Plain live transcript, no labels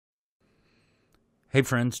Hey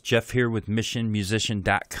friends, Jeff here with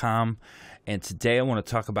missionmusician.com, and today I want to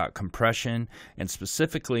talk about compression, and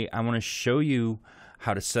specifically I want to show you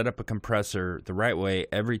how to set up a compressor the right way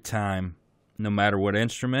every time, no matter what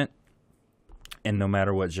instrument and no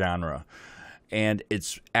matter what genre. And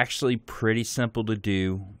it's actually pretty simple to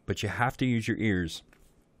do, but you have to use your ears.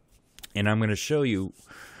 And I'm going to show you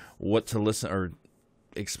what to listen, or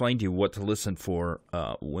explain to you what to listen for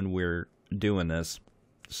when we're doing this.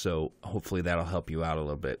 So hopefully that'll help you out a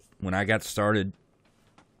little bit. When I got started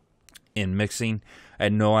in mixing, I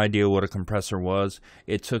had no idea what a compressor was.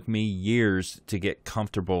 It took me years to get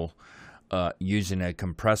comfortable using a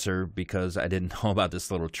compressor because I didn't know about this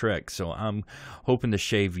little trick. So I'm hoping to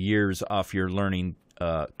shave years off your learning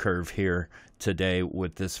curve here today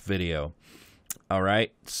with this video. All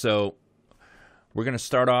right, so we're going to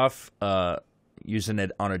start off using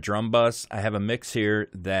it on a drum bus. I have a mix here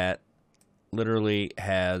that literally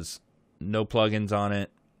has no plugins on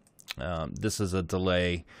it. This is a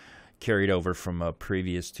delay carried over from a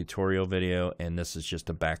previous tutorial video, and this is just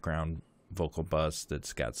a background vocal bus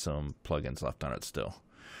that's got some plugins left on it still.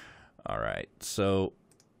 Alright, so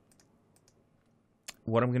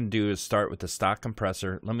what I'm going to do is start with the stock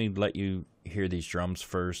compressor. Let me let you hear these drums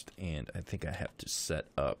first, and I think I have to set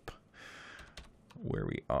up where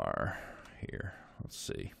we are here. Let's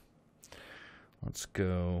see. Let's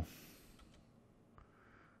go.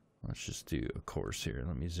 Let's just do a chorus here.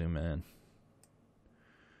 Let me zoom in.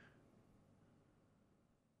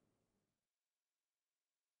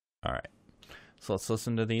 All right. So let's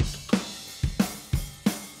listen to these.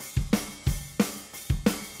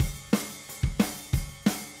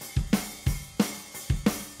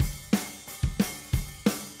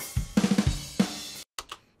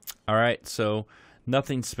 All right. So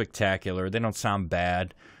nothing spectacular. They don't sound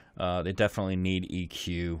bad. They definitely need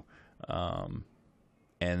EQ.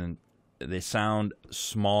 And they sound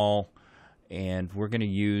small, and we're going to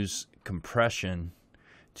use compression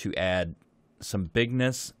to add some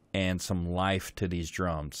bigness and some life to these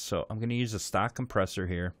drums. So I'm going to use a stock compressor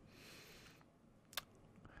here.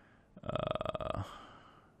 There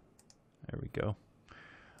we go.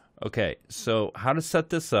 Okay, so how to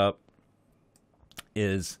set this up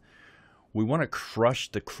is we want to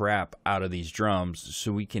crush the crap out of these drums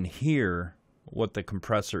so we can hear what the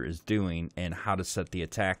compressor is doing and how to set the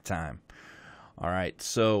attack time. All right,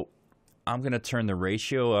 so I'm going to turn the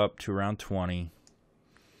ratio up to around 20.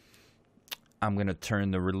 I'm going to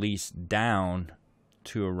turn the release down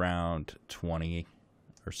to around 20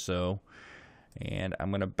 or so, and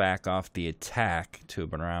I'm going to back off the attack to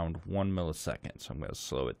around 1 millisecond. So I'm going to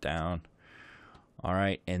slow it down. All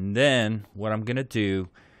right, and then what I'm going to do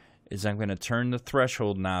is I'm going to turn the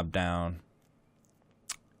threshold knob down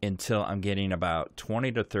until I'm getting about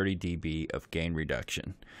 20 to 30 dB of gain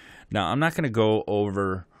reduction. Now, I'm not going to go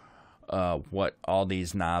over what all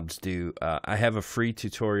these knobs do. I have a free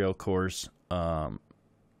tutorial course, and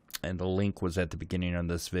the link was at the beginning of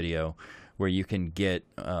this video, where you can get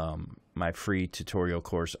my free tutorial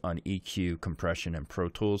course on EQ, compression, and Pro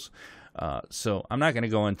Tools. So I'm not going to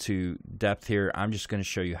go into depth here. I'm just going to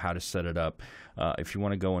show you how to set it up. If you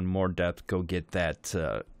want to go in more depth, go get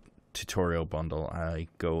that tutorial bundle. I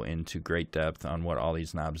go into great depth on what all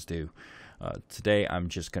these knobs do. Today I'm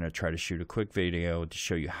just going to try to shoot a quick video to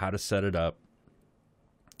show you how to set it up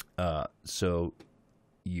so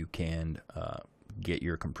you can get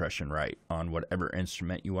your compression right on whatever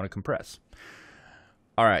instrument you want to compress.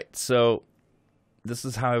 Alright, so this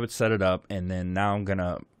is how I would set it up, and then now I'm going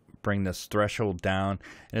to bring this threshold down,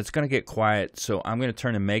 and it's going to get quiet, so I'm going to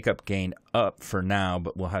turn the makeup gain up for now,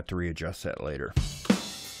 but we'll have to readjust that later.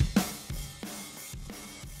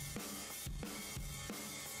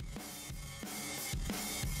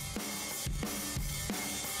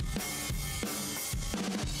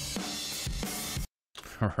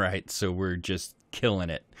 All right, so we're just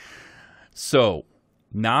killing it. So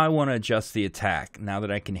now I want to adjust the attack. Now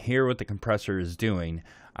that I can hear what the compressor is doing,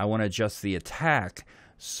 I want to adjust the attack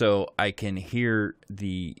so I can hear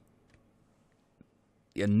the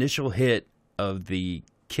initial hit of the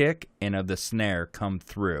kick and of the snare come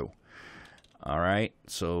through. All right,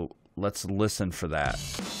 so let's listen for that.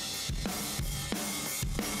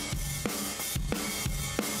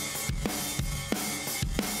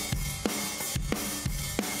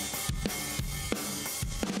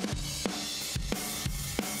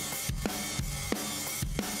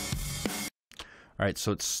 All right,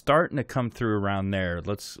 so it's starting to come through around there.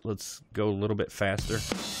 Let's go a little bit faster.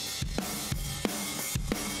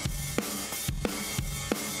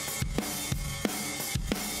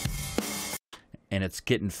 And it's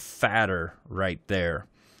getting fatter right there.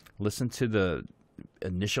 Listen to the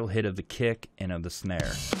initial hit of the kick and of the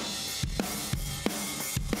snare.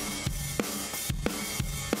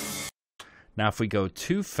 Now if we go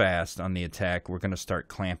too fast on the attack, we're going to start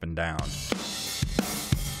clamping down.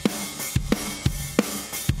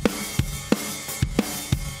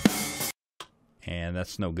 And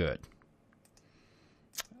that's no good.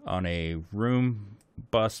 On a room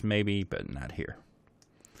bus maybe, but not here.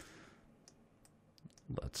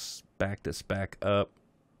 Let's back this back up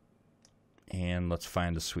and let's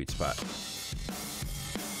find the sweet spot.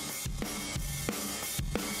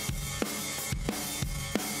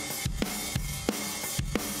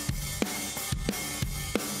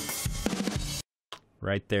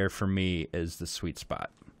 Right there for me is the sweet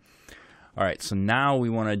spot. All right, so now we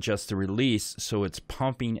want to adjust the release so it's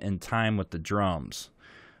pumping in time with the drums.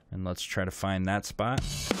 And let's try to find that spot.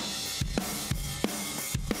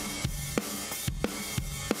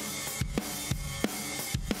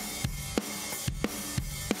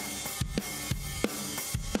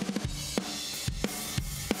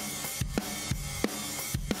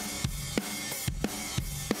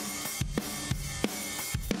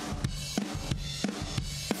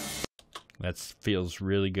 That feels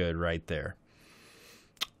really good right there.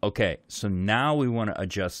 Okay, so now we want to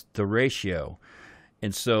adjust the ratio.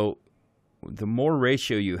 And so the more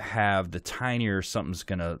ratio you have, the tinier something's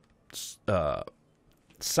going to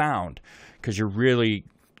sound, because you're really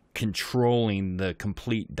controlling the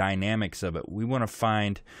complete dynamics of it. We want to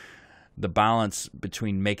find the balance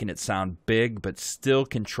between making it sound big but still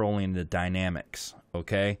controlling the dynamics,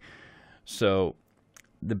 okay? So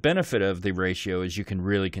the benefit of the ratio is you can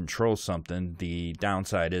really control something. The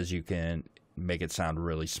downside is you can make it sound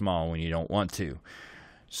really small when you don't want to.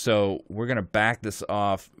 So we're going to back this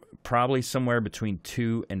off probably somewhere between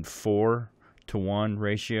 2 and 4 to 1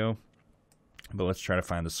 ratio. But let's try to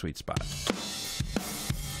find the sweet spot.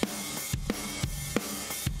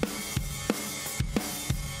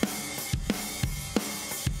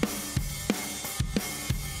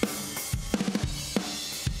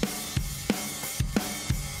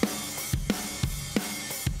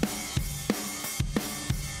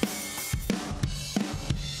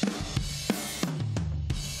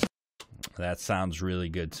 That sounds really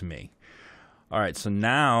good to me. All right, so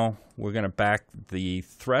now we're going to back the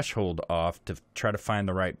threshold off to try to find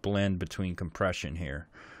the right blend between compression here,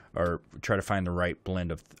 or try to find the right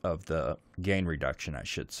blend of the gain reduction, I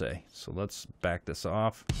should say. So let's back this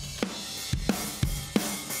off.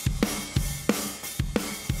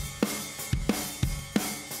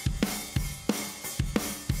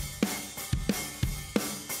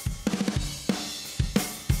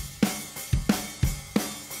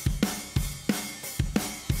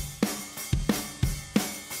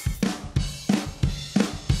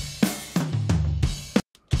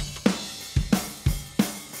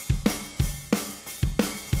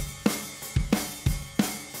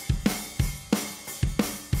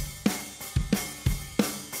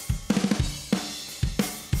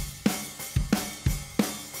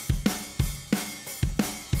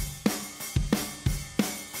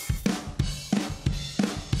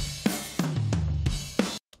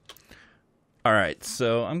 All right,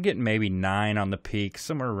 so I'm getting maybe 9 on the peak,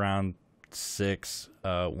 somewhere around 6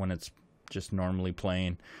 when it's just normally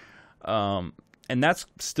playing. And that's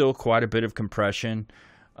still quite a bit of compression,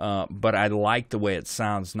 but I like the way it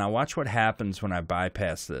sounds. Now watch what happens when I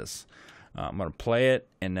bypass this. I'm going to play it,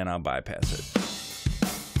 and then I'll bypass it.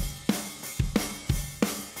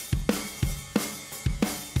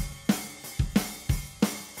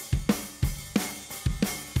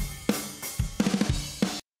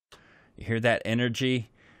 Hear that energy?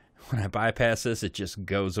 When I bypass this, it just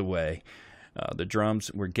goes away. The drums,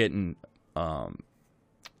 we're getting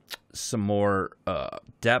some more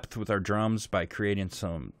depth with our drums by creating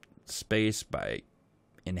some space, by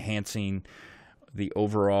enhancing the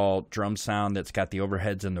overall drum sound that's got the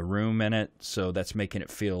overheads in the room in it. So that's making it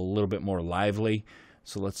feel a little bit more lively.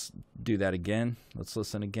 So let's do that again. Let's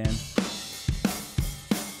listen again.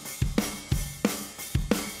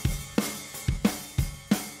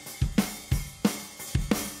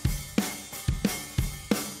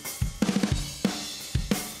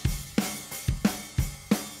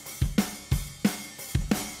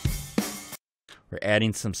 We're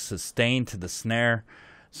adding some sustain to the snare.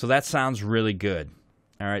 So that sounds really good.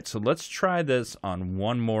 All right, so let's try this on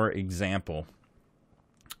one more example.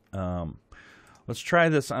 Let's try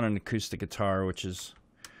this on an acoustic guitar, which is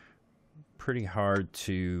pretty hard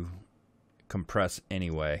to compress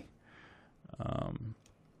anyway.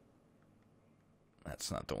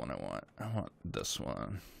 That's not the one I want. I want this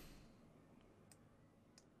one.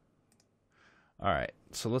 All right,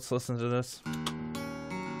 so let's listen to this.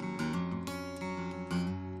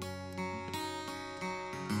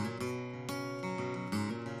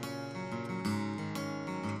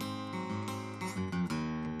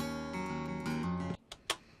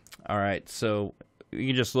 All right, so you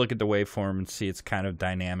can just look at the waveform and see it's kind of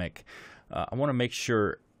dynamic. I want to make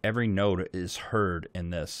sure every note is heard in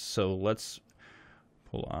this. So let's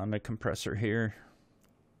pull on the compressor here.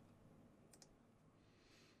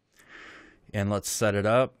 And let's set it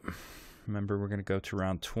up. Remember, we're going to go to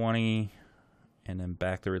around 20 and then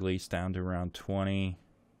back the release down to around 20.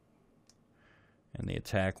 And the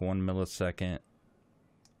attack 1 millisecond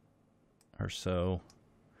or so.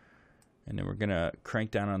 And then we're going to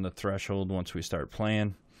crank down on the threshold once we start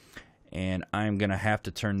playing. And I'm going to have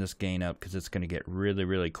to turn this gain up because it's going to get really,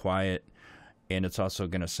 really quiet. And it's also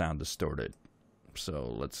going to sound distorted.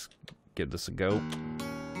 So let's give this a go.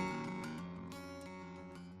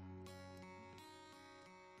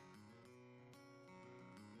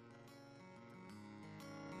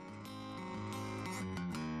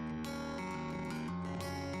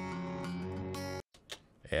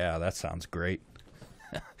 Yeah, that sounds great.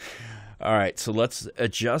 All right, so let's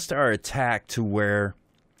adjust our attack to where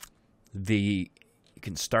you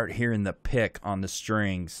can start hearing the pick on the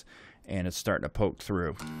strings, and it's starting to poke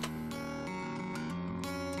through.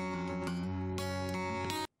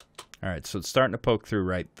 All right, so it's starting to poke through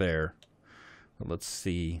right there. Let's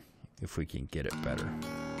see if we can get it better.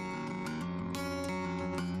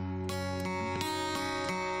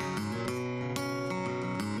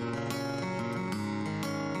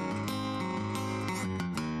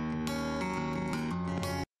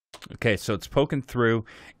 Okay, so it's poking through,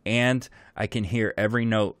 and I can hear every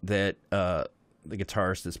note that the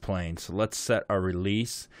guitarist is playing. So let's set our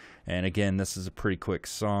release. And again, this is a pretty quick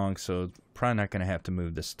song, so probably not going to have to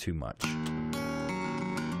move this too much.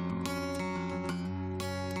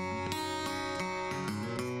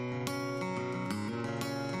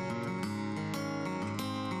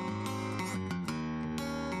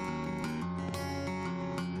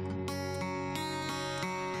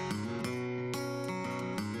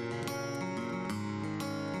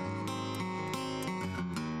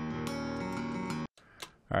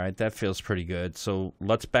 All right, that feels pretty good. So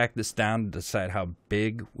let's back this down to decide how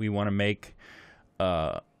big we want to make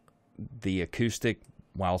the acoustic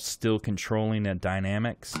while still controlling the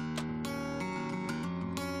dynamics.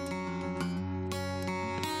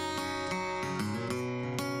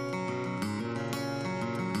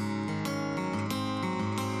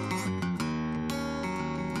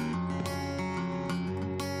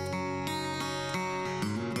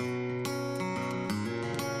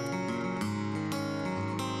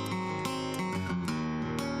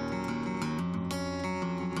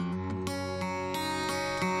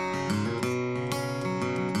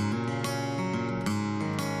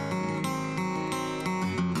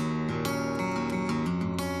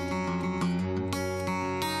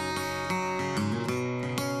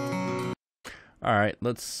 All right,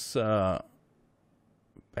 let's back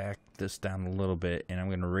this down a little bit, and I'm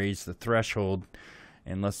going to raise the threshold,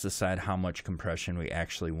 and let's decide how much compression we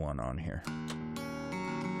actually want on here.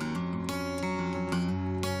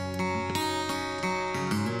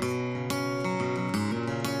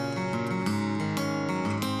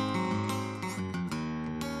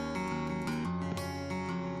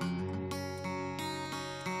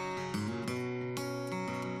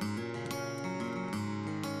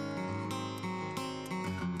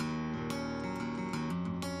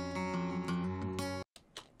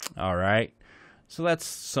 All right, so that's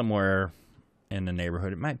somewhere in the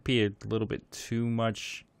neighborhood. It might be a little bit too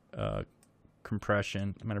much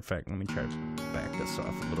compression. Matter of fact, let me try to back this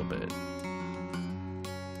off a little bit.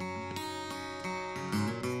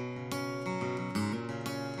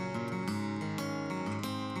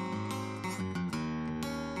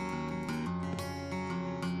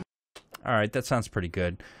 All right, that sounds pretty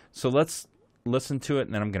good. So let's listen to it,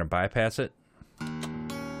 and then I'm going to bypass it.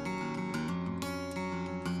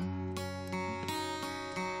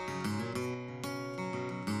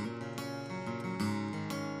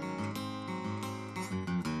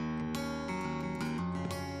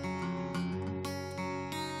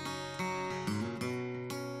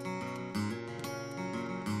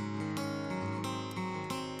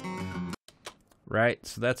 Right,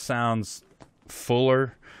 so that sounds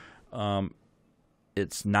fuller.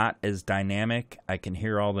 It's not as dynamic. I can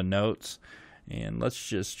hear all the notes. And let's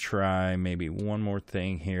just try maybe one more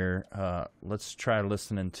thing here. Let's try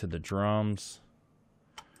listening to the drums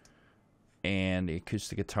and the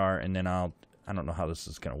acoustic guitar, and then I don't know how this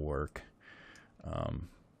is going to work.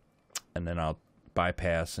 And then I'll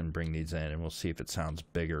bypass and bring these in, and we'll see if it sounds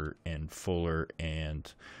bigger and fuller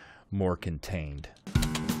and more contained.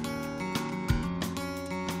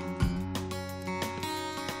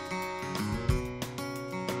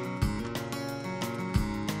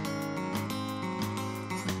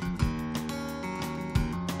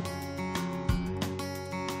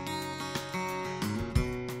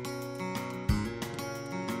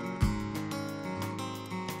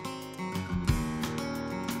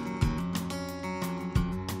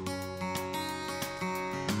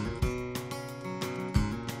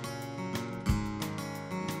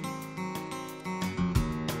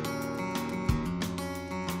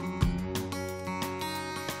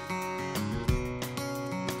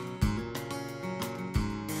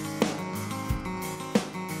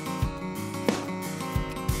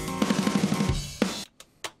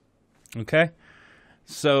 Okay?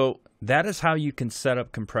 So that is how you can set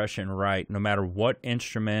up compression right, no matter what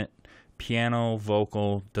instrument, piano,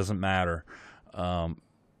 vocal, doesn't matter.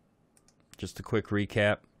 Just a quick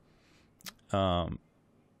recap.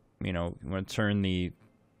 You know, you want to turn the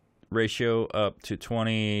ratio up to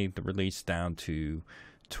 20, the release down to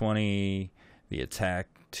 20, the attack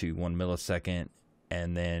to 1 millisecond,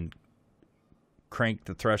 and then crank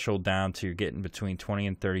the threshold down to you're getting between 20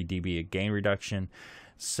 and 30 dB of gain reduction.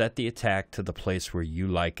 Set the attack to the place where you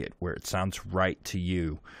like it, where it sounds right to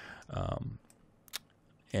you.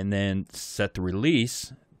 And then set the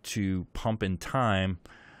release to pump in time,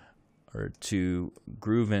 or to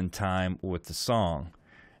groove in time with the song.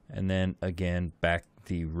 And then again, back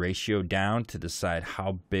the ratio down to decide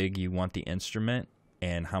how big you want the instrument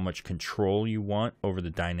and how much control you want over the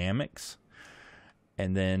dynamics.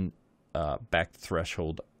 And then back the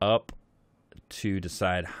threshold up to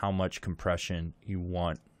decide how much compression you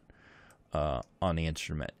want on the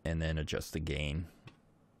instrument, and then adjust the gain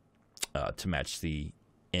to match the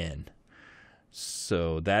in.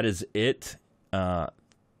 So that is it. I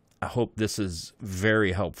hope this is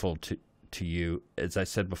very helpful to you. As I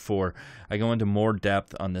said before, I go into more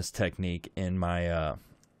depth on this technique in my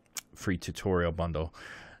free tutorial bundle.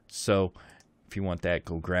 So if you want that,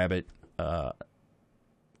 go grab it.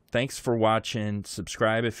 Thanks for watching.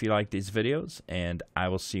 Subscribe if you like these videos, and I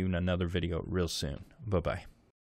will see you in another video real soon. Bye-bye.